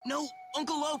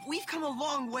Uncle Lope, we've come a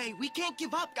long way. We can't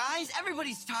give up, guys.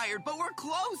 Everybody's tired, but we're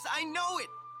close. I know it.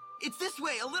 It's this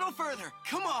way, a little further.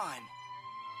 Come on.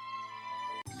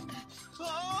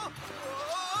 Oh,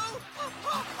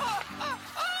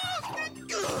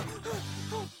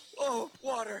 oh,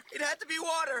 water. It had to be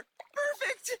water.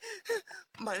 Perfect.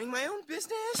 Minding my own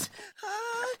business.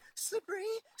 Slippery,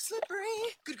 slippery.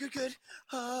 Good, good, good.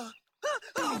 Oh,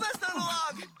 that's not a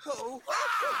log.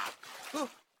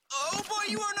 Oh, boy,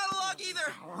 you are not a log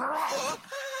either.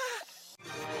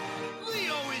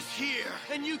 Leo is here,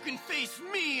 and you can face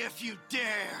me if you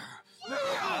dare.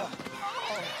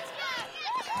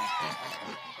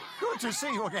 Good to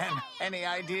see you again. Any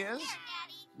ideas?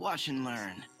 Watch and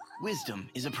learn. Wisdom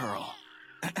is a pearl.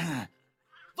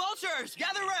 Vultures,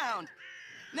 gather round!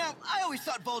 Now, I always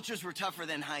thought vultures were tougher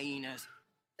than hyenas.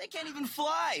 They can't even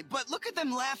fly, but look at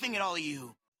them laughing at all of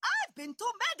you. I've been to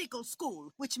medical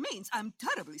school, which means I'm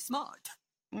terribly smart.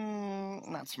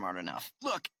 Not smart enough.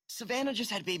 Look, Savannah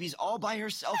just had babies all by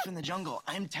herself in the jungle.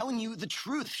 I'm telling you the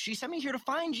truth. She sent me here to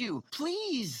find you.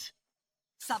 Please.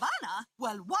 Savannah?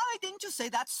 Well, why didn't you say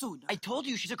that sooner? I told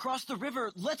you she's across the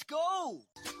river. Let's go.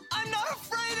 I'm not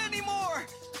afraid anymore.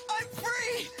 I'm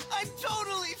free. I'm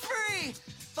totally free.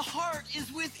 The heart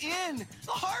is within.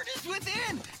 The heart is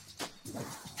within.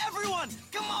 Everyone,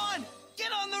 come on.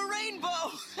 Get on the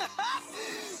rainbow.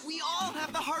 We all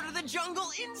have the heart of the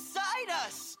jungle inside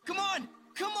us. Come on.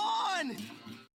 Come on.